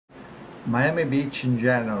Miami Beach in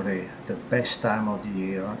January, the best time of the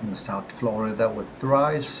year in South Florida with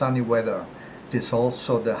dry, sunny weather. It is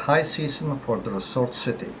also the high season for the resort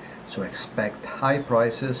city, so expect high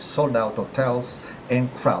prices, sold-out hotels,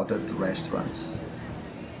 and crowded restaurants.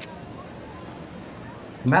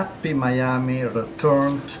 NATPE Miami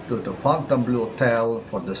returned to the Fontainebleau Hotel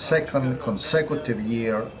for the second consecutive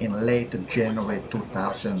year in late January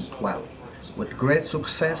 2012, with great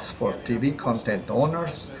success for TV content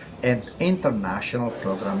owners and international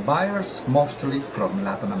program buyers, mostly from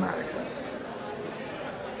Latin America.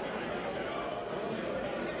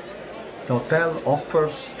 The hotel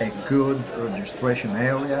offers a good registration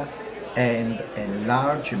area and a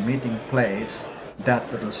large meeting place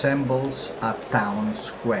that resembles a town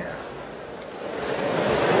square.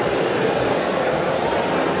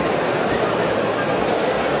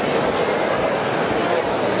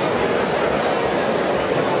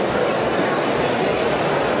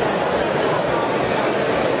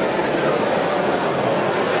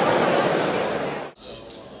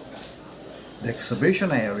 The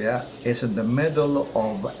exhibition area is in the middle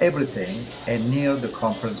of everything and near the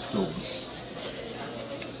conference rooms.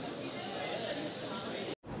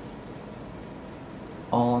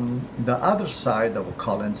 On the other side of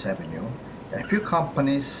Collins Avenue, a few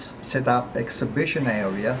companies set up exhibition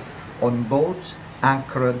areas on boats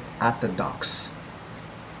anchored at the docks.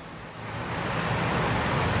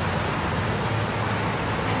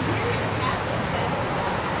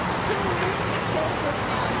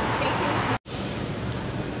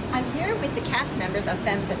 I'm here with the cast members of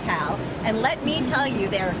Femme Fatale, and let me tell you,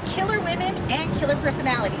 they're killer women and killer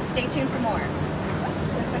personalities. Stay tuned for more.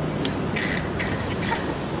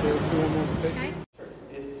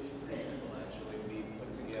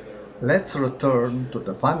 Let's return to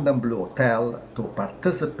the Fontainebleau Hotel to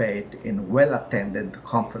participate in well-attended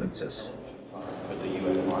conferences. For the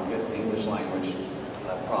U.S. market, English language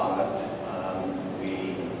product,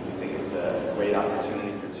 we think it's a great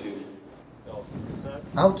opportunity for two.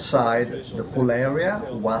 Outside, the pool area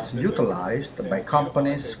was utilized by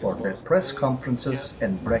companies for their press conferences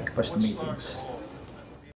and breakfast meetings.